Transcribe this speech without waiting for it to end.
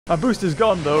My boost is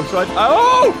gone though, so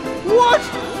oh! What?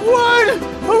 What?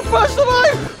 How fast am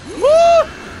I? Oh!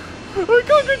 I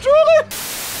can't control it!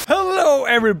 Hello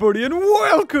everybody and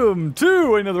welcome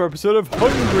to another episode of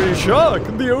Hungry Shark,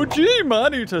 the OG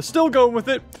man-eater. Still going with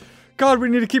it. God, we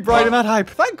need to keep riding that hype.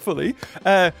 Thankfully,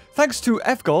 thanks to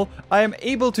FGOL, I am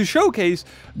able to showcase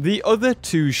the other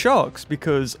two sharks,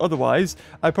 because otherwise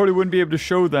I probably wouldn't be able to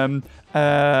show them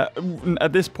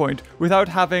at this point without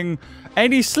having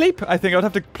any sleep. I think I'd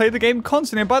have to play the game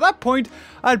constantly, and by that point,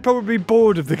 I'd probably be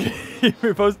bored of the game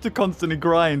if I was to constantly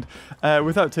grind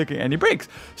without taking any breaks.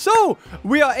 So,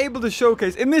 we are able to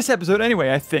showcase, in this episode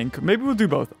anyway, I think, maybe we'll do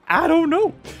both, I don't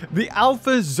know, the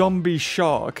Alpha Zombie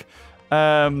Shark.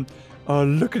 Oh,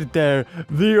 look at it there.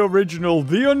 The original,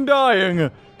 the undying,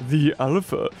 the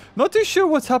Alpha. Not too sure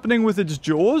what's happening with its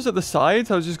jaws at the sides.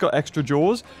 How it's just got extra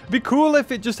jaws. It'd be cool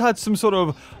if it just had some sort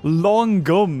of long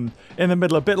gum in the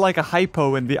middle, a bit like a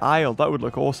hypo in the aisle. That would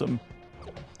look awesome.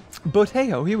 But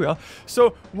hey-ho, here we are.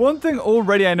 So, one thing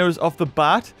already I noticed off the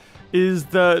bat is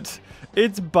that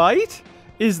its bite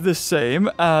is the same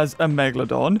as a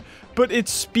Megalodon, but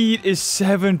its speed is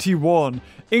 71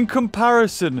 in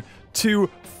comparison to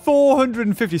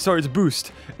 450, sorry, its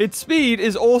boost. Its speed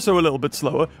is also a little bit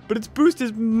slower, but its boost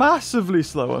is massively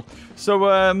slower. So,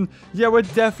 yeah, we're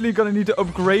definitely going to need to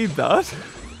upgrade that.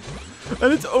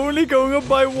 And it's only going up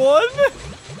by 1?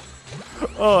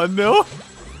 Oh, no.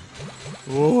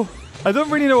 Oh, I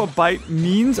don't really know what bite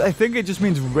means. I think it just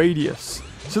means radius.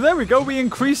 So there we go. We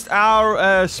increased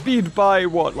our speed by,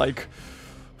 what, like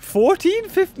 14?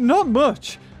 15? Not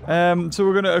much. So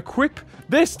we're going to equip.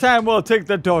 This time we'll take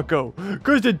the doggo,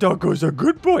 because the doggo's a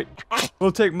good boy.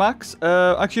 We'll take Max.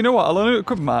 Actually, you know what? I'll only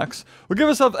equip Max. We'll give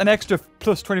ourselves an extra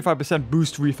plus 25%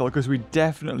 boost refill, because we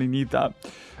definitely need that.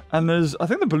 And there's, I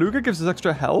think the Beluga gives us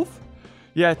extra health.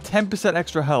 Yeah, 10%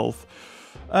 extra health.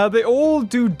 They all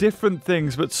do different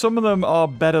things, but some of them are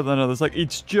better than others. Like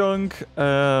eats junk.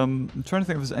 I'm trying to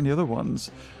think if there's any other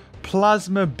ones.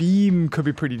 Plasma beam could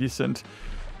be pretty decent.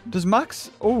 Does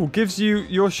Max... Oh, gives you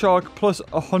your shark plus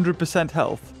 100%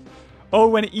 health. Oh,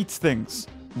 when it eats things.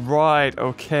 Right,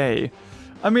 okay.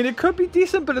 I mean, it could be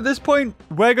decent, but at this point,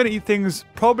 we're going to eat things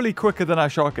probably quicker than our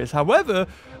shark is. However,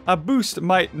 our boost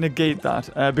might negate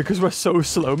that because we're so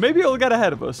slow. Maybe it'll get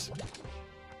ahead of us.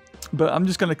 But I'm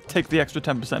just going to take the extra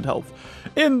 10% health.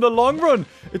 In the long run,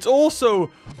 it's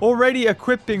also already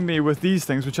equipping me with these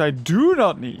things, which I do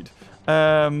not need.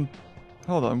 Hold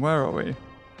on, where are we?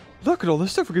 Look at all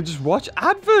this stuff. We can just watch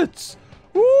adverts.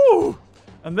 Woo!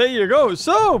 And there you go.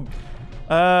 So,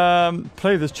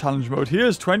 play this challenge mode.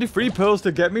 Here's 20 free pearls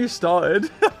to get me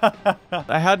started.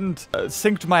 I hadn't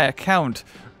synced my account.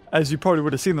 As you probably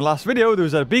would have seen in the last video, there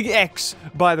was a big X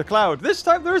by the cloud. This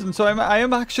time there isn't, so I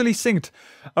am actually synced.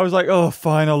 I was like, oh,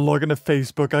 fine, I'll log into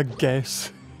Facebook, I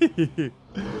guess. Ooh,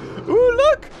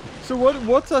 look! So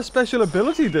what's our special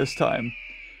ability this time?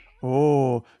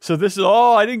 Oh, so this is...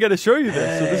 Oh, I didn't get to show you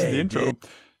this, so this is the intro.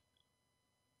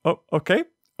 Oh, okay.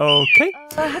 Okay.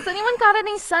 Has anyone got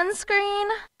any sunscreen?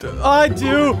 I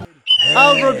do!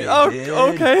 I'll rub you...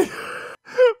 Oh, okay.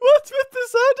 What's with the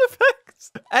sound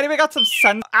effects? Anyway, got some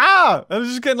sun... Ah! I was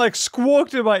just getting, like,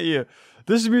 squawked in my ear.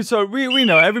 This is... So, we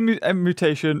know every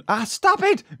mutation... Ah, stop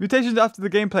it! Mutations after the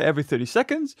gameplay every 30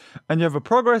 seconds. And you have a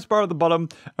progress bar at the bottom.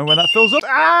 And when that fills up...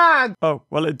 Ah! Oh,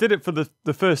 well, it did it for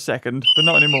the first second, but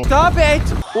not anymore. Stop it!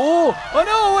 Oh! Oh,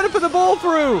 no! I want to put the ball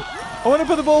through! I want to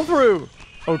put the ball through!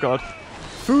 Oh, God.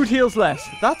 Food heals less.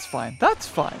 That's fine. That's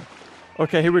fine.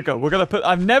 Okay, here we go. We're going to put...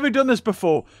 I've never done this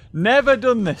before. Never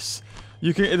done this.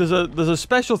 You can... There's a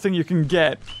special thing you can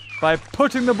get by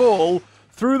putting the ball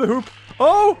through the hoop.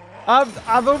 Oh!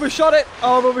 I've overshot it.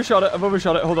 Oh, I've overshot it. I've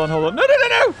overshot it. Hold on, hold on. No, no, no,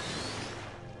 no!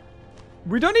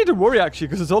 We don't need to worry, actually,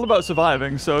 because it's all about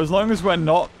surviving. So as long as we're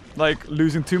not, like,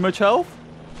 losing too much health.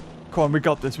 Come on, we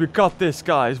got this. We got this,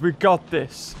 guys. We got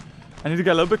this. I need to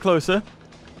get a little bit closer.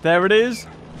 There it is.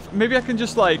 Maybe I can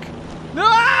just, like...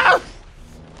 Ah!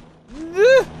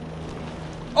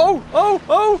 Oh, oh,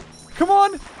 oh! Come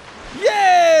on!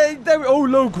 Yay! There oh,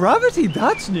 low gravity.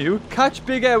 That's new. Catch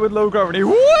big air with low gravity.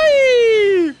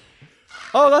 Whee!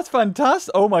 Oh, that's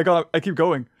fantastic. Oh my god, I keep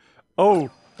going. Oh,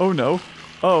 oh no.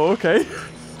 Oh, okay.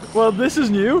 Well, this is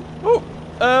new. Oh,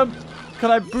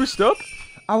 can I boost up?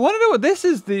 I want to know what this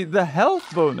is, the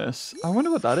health bonus. I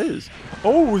wonder what that is.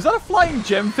 Oh, is that a flying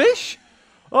gemfish?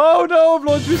 Oh no, I've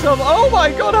launched myself. Oh my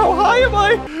god, how high am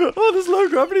I? Oh, this low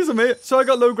gravity is amazing. So I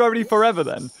got low gravity forever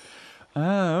then.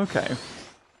 Ah, okay.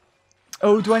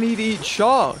 Oh, do I need to eat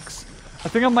sharks? I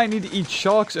think I might need to eat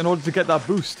sharks in order to get that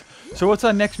boost. So what's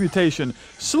our next mutation?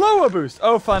 Slower boost.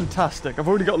 Oh, fantastic. I've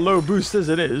already got low boost as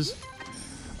it is.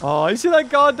 Oh, you see that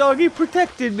guard dog? He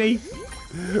protected me.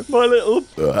 My little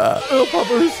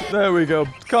poppers. There we go.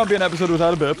 Can't be an episode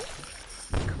without a burp.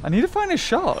 I need to find a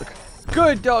shark.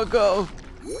 Good doggo.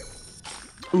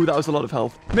 Ooh, that was a lot of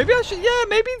health. Maybe I should... Yeah,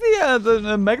 maybe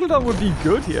the Megalodon would be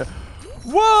good here.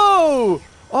 Whoa!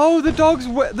 Oh, the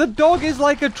dog is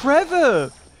like a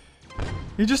Trevor.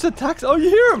 He just attacks... Oh, you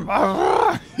hear him?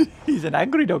 He's an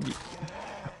angry doggy.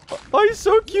 Oh, he's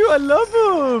so cute. I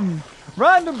love him.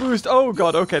 Random boost. Oh,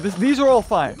 God. Okay, these are all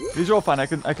fine. These are all fine. I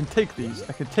can take these.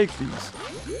 I can take these.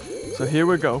 So here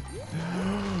we go.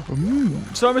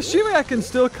 So I'm assuming I can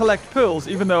still collect pearls,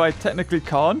 even though I technically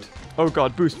can't. Oh,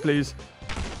 God. Boost, please.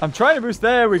 I'm trying to boost.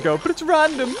 There we go. But it's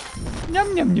random.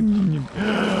 Yum, yum, yum, yum,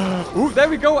 yum. Ooh, there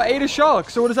we go. I ate a shark.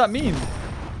 So what does that mean?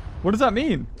 What does that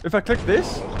mean? If I click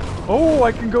this? Oh,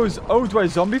 I can go... Oh, do I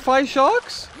zombify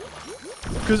sharks?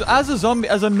 Because as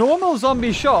a normal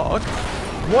zombie shark,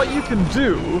 what you can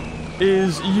do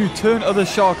is you turn other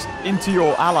sharks into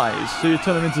your allies. So you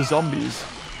turn them into zombies.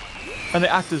 And they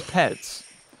act as pets.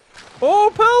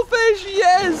 Oh, pearlfish!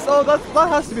 Yes! Oh, that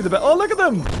has to be the best. Oh, look at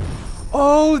them!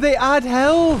 Oh, they add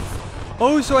health!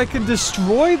 Oh, so I can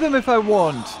destroy them if I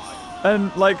want.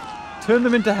 And, like, turn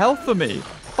them into health for me.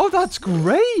 Oh, that's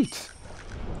great!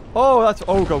 Oh, that's...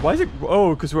 Oh, God, why is it...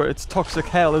 Oh, because it's toxic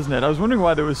hell, isn't it? I was wondering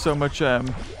why there was so much,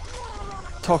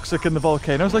 toxic in the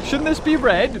volcano. I was like, shouldn't this be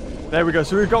red? There we go.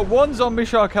 So we've got one zombie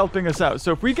shark helping us out.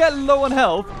 So if we get low on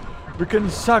health, we can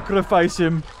sacrifice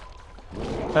him.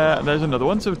 There's another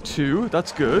one. So 2.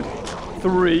 That's good.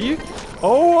 3.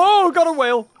 Oh, got a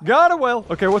whale. Got a whale.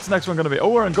 Okay, what's the next one going to be? Oh,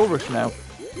 we're in Gold Rush now.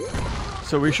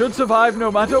 So we should survive no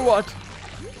matter what.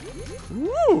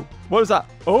 Woo! What is that?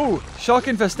 Oh, shark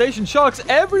infestation. Sharks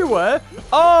everywhere.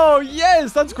 Oh,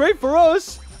 yes. That's great for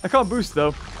us. I can't boost,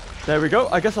 though. There we go.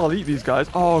 I guess I'll eat these guys.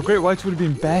 Oh, great whites would have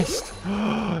been best.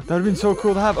 That would have been so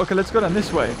cool to have. Okay, let's go down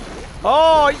this way.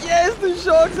 Oh, yes. There's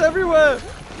sharks everywhere.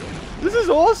 This is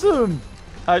awesome.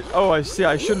 I see.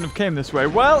 I shouldn't have came this way.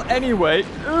 Well, anyway.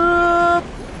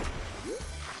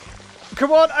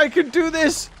 Come on. I can do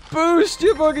this. Boost,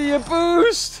 you buggy, you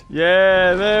boost.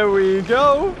 Yeah, there we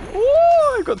go.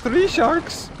 Ooh, I've got 3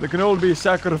 sharks. They can all be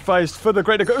sacrificed for the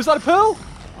greater good. Is that a pearl?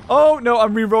 Oh, no,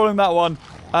 I'm re-rolling that one.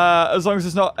 As long as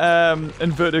it's not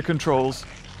inverted controls.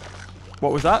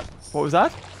 What was that? What was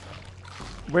that?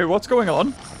 Wait, what's going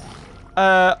on?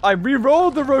 I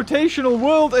re-rolled the rotational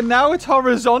world and now it's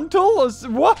horizontal?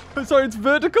 What? Sorry, it's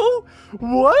vertical?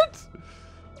 What?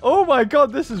 Oh my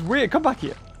God, this is weird. Come back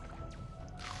here.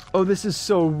 Oh, this is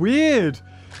so weird.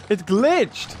 It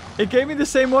glitched. It gave me the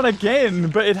same one again,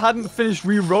 but it hadn't finished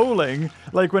re-rolling,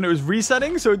 like when it was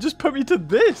resetting, so it just put me to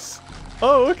this.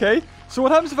 Oh, okay. So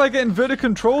what happens if I get inverted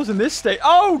controls in this state?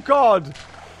 Oh, God.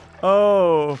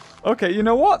 Oh, okay. You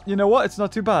know what? You know what? It's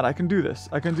not too bad. I can do this.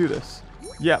 I can do this.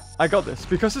 Yeah, I got this.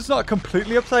 Because it's not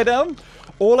completely upside down,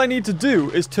 all I need to do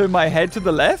is turn my head to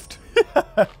the left.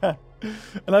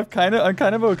 And I'm kind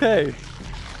of okay.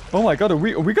 Oh my God, are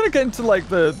we gonna get into like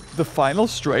the final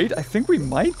straight? I think we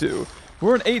might do.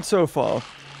 We're on 8 so far.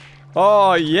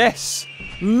 Oh yes,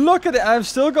 look at it. I've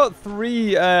still got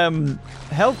 3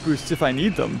 health boosts if I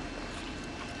need them.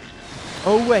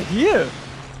 Oh, we're here.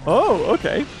 Oh,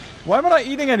 okay. Why am I not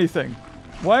eating anything?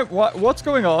 What's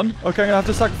going on? Okay, I'm gonna have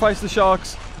to sacrifice the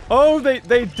sharks. Oh,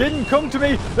 they didn't come to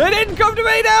me. They didn't come to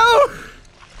me. No.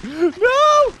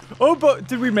 No. Oh, but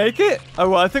did we make it? Oh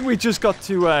well, I think we just got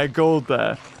to gold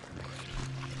there.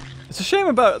 It's a shame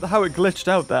about how it glitched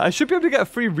out there. I should be able to get a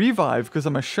free revive because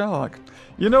I'm a shark.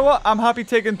 You know what? I'm happy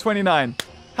taking 29.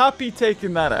 Happy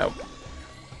taking that out.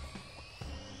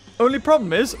 Only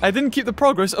problem is, I didn't keep the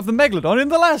progress of the Megalodon in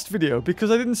the last video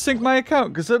because I didn't sync my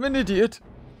account because I'm an idiot.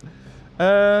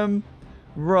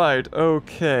 Right,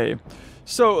 okay.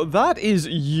 So that is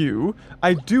you.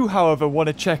 I do, however, want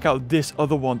to check out this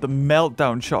other one, the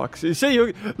Meltdown Sharks. You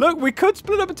see, look, we could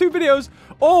split up in 2 videos,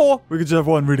 or we could just have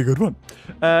one really good one.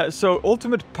 So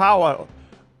ultimate power.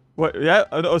 What? Yeah.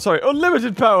 Oh, sorry.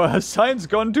 Unlimited power. Has science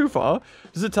gone too far?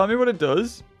 Does it tell me what it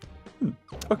does?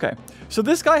 Okay. So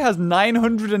this guy has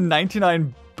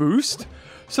 999 boost.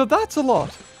 So that's a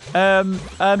lot.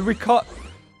 And we can't.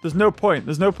 There's no point.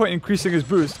 There's no point increasing his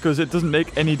boost because it doesn't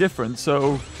make any difference.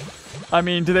 So, I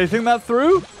mean, do they think that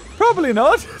through? Probably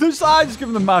not. I just give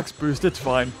him the max boost. It's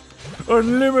fine.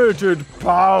 Unlimited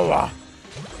power.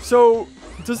 So,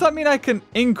 does that mean I can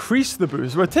increase the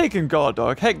boost? We're taking Guard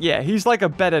Dog. Heck yeah, he's like a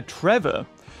better Trevor.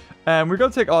 We've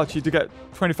got to take Archie to get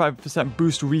 25%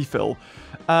 boost refill.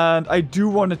 And I do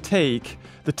want to take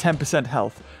the 10%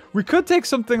 health. We could take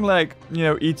something like, you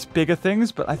know, eats bigger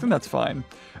things, but I think that's fine.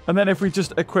 And then if we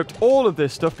just equipped all of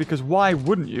this stuff, because why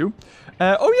wouldn't you?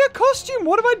 Oh, yeah, costume.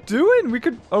 What am I doing? We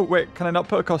could... Oh, wait. Can I not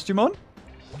put a costume on?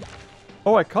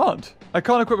 Oh, I can't. I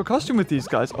can't equip a costume with these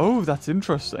guys. Oh, that's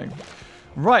interesting.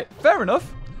 Right. Fair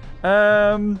enough.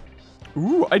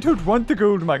 Ooh, I don't want the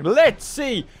gold mag. Let's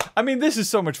see. I mean, this is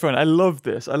so much fun. I love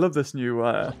this. I love this new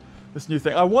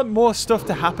thing. I want more stuff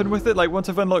to happen with it. Like, once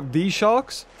I've unlocked these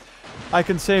sharks, I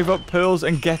can save up pearls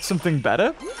and get something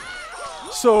better.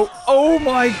 So, oh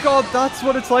my god, that's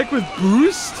what it's like with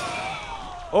boost?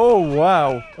 Oh,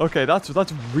 wow. Okay, that's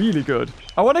really good.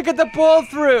 I want to get the ball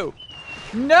through.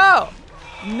 No.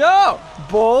 No.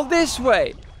 Ball this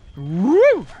way.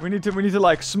 Woo. We need to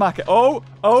like smack it. Oh,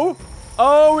 oh.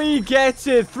 Oh, he gets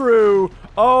it through.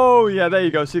 Oh, yeah, there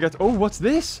you go. So you get... Oh, what's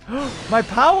this? My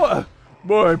power.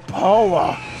 My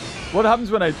power. What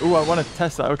happens when I... Oh, I want to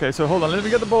test that. Okay, so hold on. Let me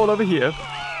get the ball over here.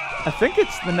 I think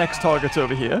it's the next target's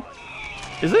over here.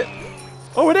 Is it?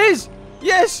 Oh, it is.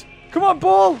 Yes. Come on,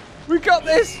 ball. We got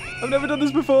this. I've never done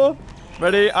this before.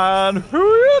 Ready, and...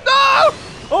 No!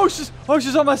 Oh, she's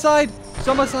on my side. She's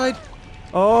on my side.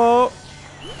 Oh.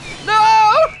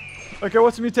 No! Okay,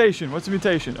 what's a mutation? What's a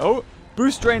mutation? Oh,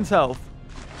 boost drains health.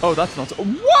 Oh, that's not...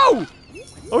 Whoa!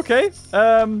 Okay,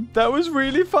 that was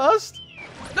really fast.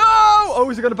 No! Oh,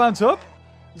 is it going to bounce up?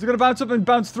 Is it going to bounce up and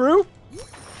bounce through?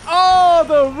 Oh,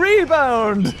 the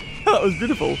rebound! That was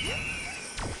beautiful.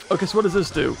 Okay, so what does this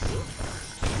do?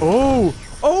 Oh!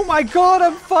 Oh my god,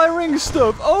 I'm firing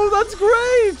stuff! Oh, that's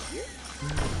great!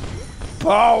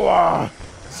 Power!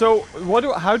 So,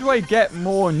 how do I get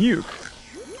more nuke?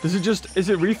 Is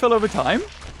it refill over time?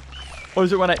 Or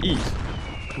is it when I eat?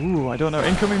 Ooh, I don't know.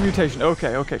 Incoming mutation.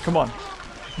 Okay, okay, come on.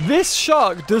 This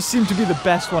shark does seem to be the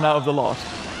best one out of the lot.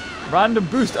 Random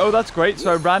boost. Oh, that's great.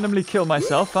 So I randomly kill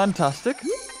myself. Fantastic.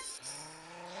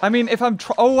 I mean, if I'm...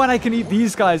 Oh, and I can eat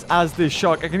these guys as this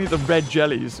shark. I can eat the red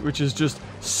jellies, which is just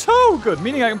so good.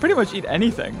 Meaning I can pretty much eat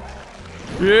anything.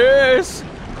 Yes!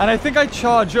 And I think I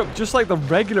charge up, just like the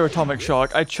regular atomic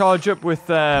shark, I charge up with,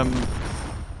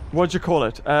 what do you call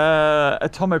it?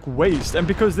 Atomic waste. And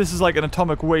because this is like an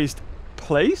atomic waste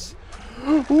place...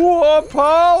 What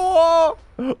power!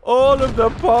 All of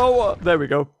the power! There we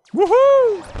go.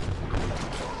 Woohoo!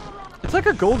 It's like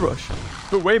a gold rush,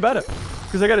 but way better.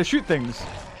 Because I gotta shoot things.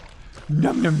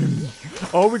 Num num num.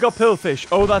 Oh, we got pillfish.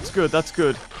 Oh, that's good. That's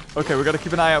good. Okay, we gotta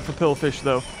keep an eye out for pillfish,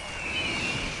 though.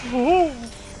 Oh,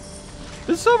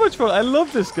 it's so much fun. I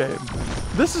love this game.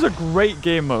 This is a great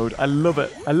game mode. I love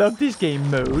it. I love this game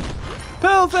mode.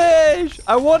 Pillfish!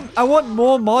 I want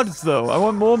more mods, though. I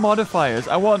want more modifiers.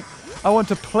 I want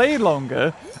to play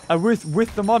longer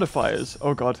with the modifiers.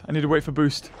 Oh, God. I need to wait for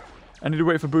boost. I need to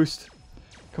wait for boost.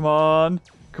 Come on.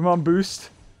 Come on, boost.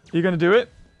 Are you gonna do it?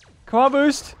 Come on,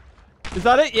 boost. Is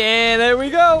that it? Yeah, there we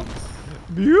go.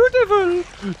 Beautiful.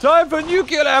 Time for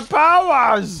nuclear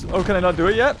powers. Oh, can I not do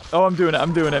it yet? Oh, I'm doing it.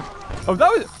 I'm doing it. Oh, that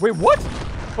was... Wait, what?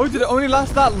 Oh, did it only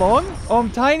last that long? Oh, I'm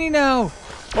tiny now.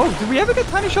 Oh, did we ever get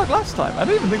tiny shock last time? I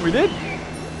don't even think we did.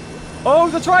 Oh,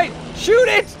 that's right. Shoot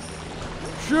it.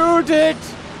 Shoot it.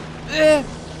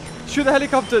 Shoot the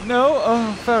helicopter. No.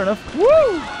 Oh, fair enough.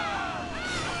 Woo.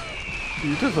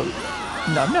 Beautiful.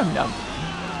 Nom, nom, nom.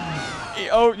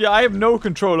 Oh, yeah, I have no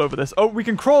control over this. Oh, we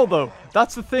can crawl, though.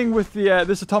 That's the thing with the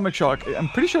this atomic shark. I'm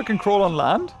pretty sure it can crawl on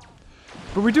land.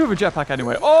 But we do have a jetpack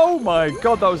anyway. Oh, my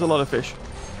God, that was a lot of fish.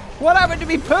 What happened to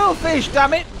me pearl fish,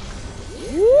 damn it?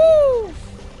 Woo!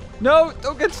 No,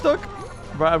 don't get stuck.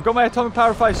 Right, I've got my atomic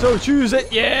power 5, so choose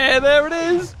it. Yeah, there it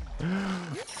is.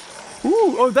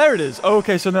 Ooh, oh, there it is. Oh,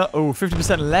 okay, so now, oh,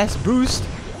 50% less boost.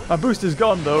 My boost is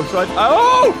gone, though, so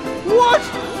oh! What?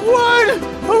 What?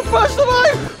 How fast am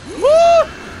I? Oh!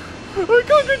 I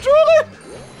can't control it!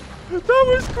 That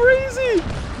was crazy!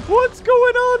 What's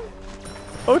going on?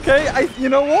 Okay, you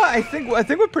know what? I think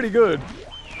we're pretty good.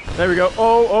 There we go.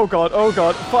 Oh god, oh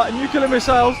god. Nuclear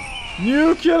missiles!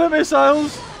 Nuclear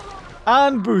missiles!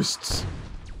 And boosts.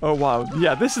 Oh wow.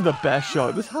 Yeah, this is the best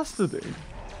shark. This has to be.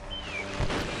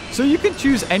 So you can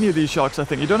choose any of these sharks, I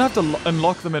think. You don't have to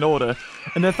unlock them in order.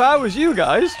 And if I was you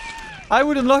guys, I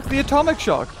would unlock the atomic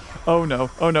shark. Oh no.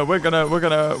 Oh no, we're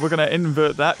gonna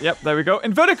invert that. Yep, there we go.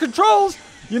 Inverted controls!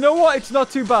 You know what? It's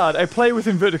not too bad. I play with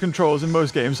inverted controls in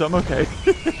most games, so I'm okay.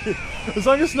 As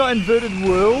long as it's not inverted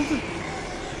world.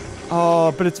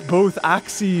 Oh, but it's both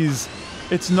axes.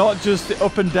 It's not just the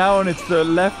up and down, it's the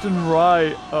left and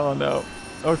right. Oh no.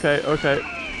 Okay, okay.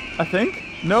 I think?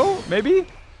 No? Maybe?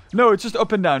 No, it's just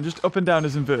up and down. Just up and down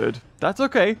is inverted. That's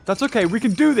okay. That's okay. We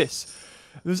can do this.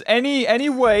 If there's any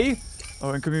way...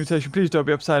 Oh, incoming mutation. Please don't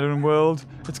be upside down world.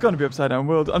 It's gonna be upside down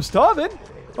world. I'm starving.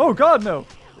 Oh god, no.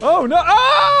 Oh no.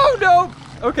 Oh no.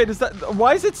 Okay, does that...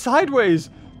 Why is it sideways?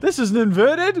 This isn't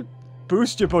inverted.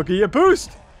 Boost, you buggy. You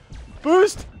boost.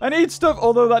 Boost! I need stuff,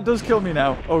 although that does kill me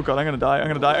now. Oh god, I'm gonna die. I'm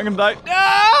gonna die. I'm gonna die.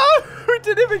 No! We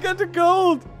didn't even get to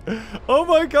gold. Oh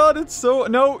my god, it's so...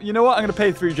 No, you know what? I'm gonna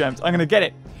pay 3 gems. I'm gonna get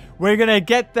it. We're gonna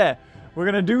get there. We're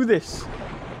gonna do this.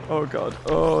 Oh god.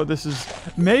 Oh, this is...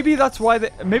 Maybe that's why they...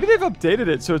 Maybe they've updated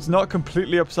it so it's not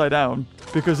completely upside down.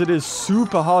 Because it is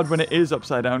super hard when it is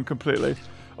upside down completely.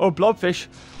 Oh, blobfish.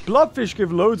 Blobfish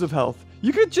give loads of health.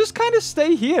 You could just kind of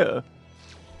stay here.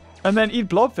 And then eat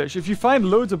blobfish. If you find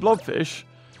loads of blobfish,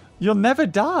 you'll never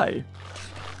die.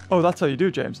 Oh, that's how you do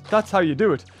it, James. That's how you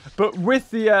do it. But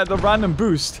with the random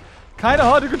boost, kind of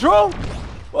hard to control.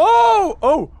 Oh,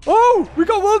 oh, oh, we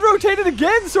got world rotated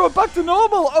again, so we're back to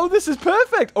normal. Oh, this is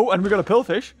perfect. Oh, and we got a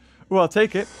pillfish. Oh, I'll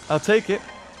take it. I'll take it.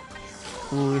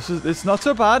 Oh, it's not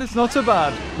so bad. It's not so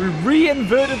bad. We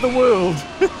re-inverted the world.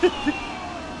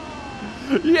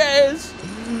 Yes.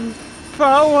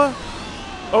 Power.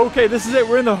 Okay, this is it.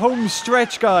 We're in the home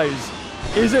stretch, guys.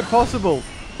 Is it possible?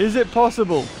 Is it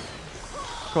possible?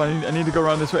 Come on, I need to go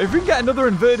around this way. If we can get another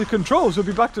inverted controls, we'll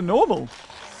be back to normal.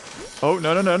 Oh,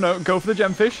 no, no, no, no. Go for the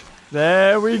gemfish.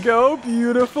 There we go.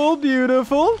 Beautiful,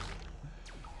 beautiful.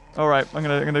 All right, I'm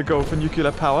gonna go for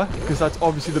nuclear power because that's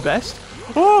obviously the best.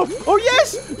 Oh, oh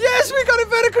yes, yes, we got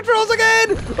inverted controls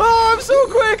again. Oh, I'm so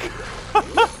quick.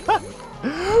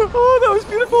 Oh, that was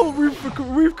beautiful.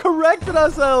 We've corrected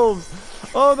ourselves.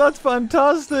 Oh, that's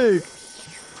fantastic.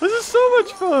 This is so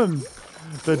much fun.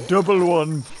 The double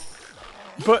one.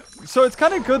 But, so it's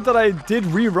kind of good that I did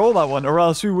re-roll that one, or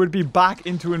else we would be back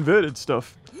into inverted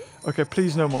stuff. Okay,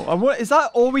 please no more. Is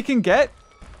that all we can get?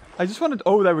 I just wanted...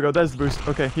 Oh, there we go. There's the boost.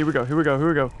 Okay, here we go. Here we go. Here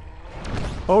we go.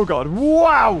 Oh, God.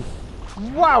 Wow.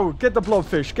 Wow. Get the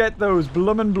blobfish. Get those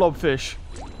bloomin' blobfish.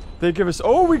 They give us...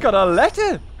 Oh, we got a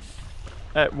letter.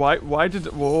 Why did...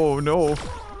 Oh, no.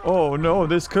 Oh, no.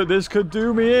 This could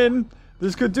do me in.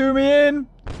 This could do me in.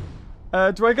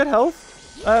 Do I get health?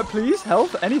 Please,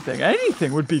 health, anything.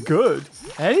 Anything would be good.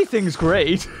 Anything's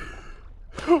great.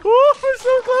 Oh, we're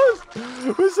so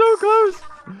close. We're so close.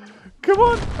 Come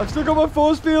on. I've still got my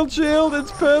force field shield.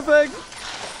 It's perfect.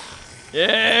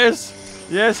 Yes.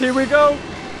 Yes, here we go.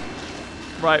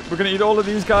 Right, we're going to eat all of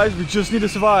these guys. We just need to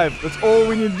survive. That's all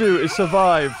we need to do is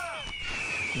survive.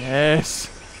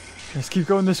 Yes. Let's keep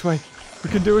going this way. We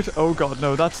can do it. Oh god,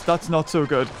 no, that's not so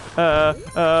good.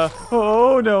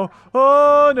 Oh no.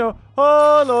 Oh no.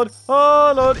 Oh lord.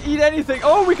 Oh lord. Eat anything.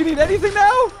 Oh, we can eat anything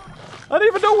now. I don't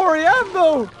even know where I am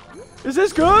though. Is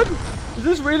this good? Is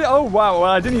this really? Oh wow. Well,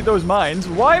 I didn't eat those mines.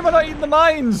 Why am I not eating the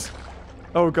mines?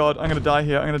 Oh god, I'm gonna die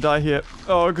here. I'm gonna die here.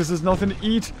 Oh, because there's nothing to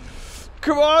eat.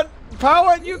 Come on.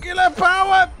 Power. Nuclear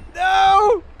power.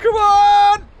 No. Come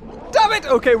on. Damn it.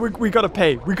 Okay, we gotta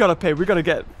pay. We gotta pay. We gotta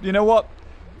get. You know what?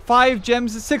 5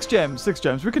 gems, 6 gems, 6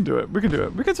 gems. We can do it. We can do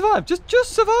it. We can survive.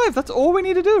 Just survive. That's all we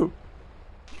need to do.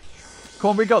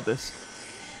 Come on, we got this.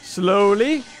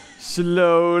 Slowly,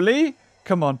 slowly.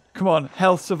 Come on, come on.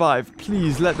 Health, survive.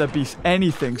 Please let there be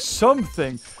anything,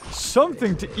 something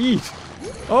to eat.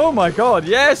 Oh my god,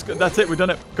 yes. That's it. We've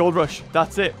done it. Gold rush.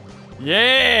 That's it.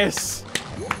 Yes.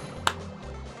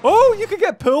 Oh, you could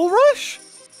get Pearl Rush?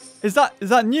 Is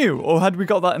that new? Or had we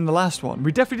got that in the last one?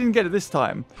 We definitely didn't get it this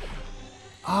time.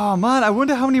 Oh, man, I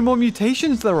wonder how many more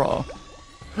mutations there are.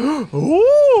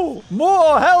 Ooh,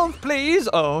 more health, please.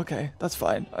 Oh, okay, that's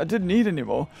fine. I didn't need any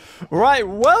more. Right,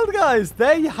 well, guys,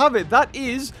 there you have it. That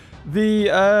is the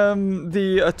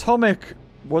atomic...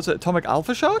 What's it? Atomic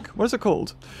Alpha Shark? What is it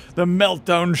called? The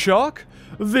Meltdown Shark,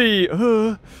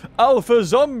 the Alpha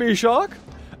Zombie Shark,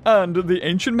 and the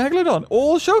Ancient Megalodon,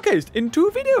 all showcased in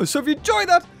 2 videos. So if you enjoyed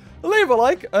that, leave a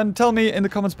like and tell me in the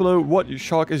comments below what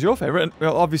shark is your favorite. And,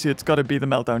 well, obviously, it's got to be the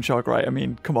Meltdown Shark, right? I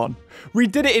mean, come on. We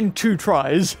did it in 2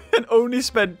 tries and only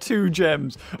spent 2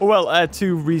 gems. Well,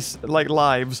 2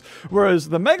 lives. Whereas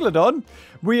the Megalodon,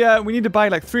 we need to buy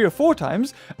like 3 or 4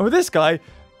 times. And with this guy,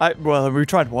 well, we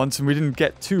tried once and we didn't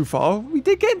get too far. We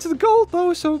did get into the gold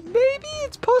though, so maybe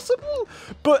it's possible.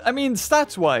 But I mean,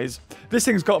 stats-wise, this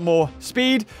thing's got more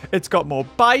speed. It's got more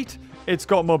bite. It's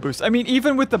got more boost. I mean,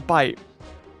 even with the bite,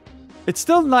 it's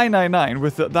still 999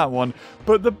 with that one,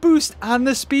 but the boost and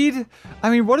the speed, I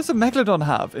mean, what does a Megalodon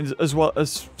have as well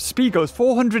as speed goes?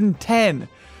 410.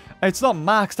 It's not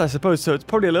maxed, I suppose, so it's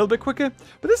probably a little bit quicker.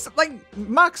 But this, like,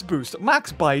 max boost,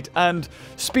 max bite, and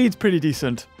speed's pretty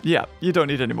decent. Yeah, you don't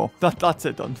need any more. That's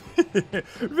it done.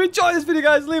 If you enjoyed this video,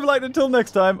 guys, leave a like. Until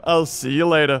next time, I'll see you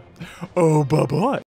later. Oh, bye-bye.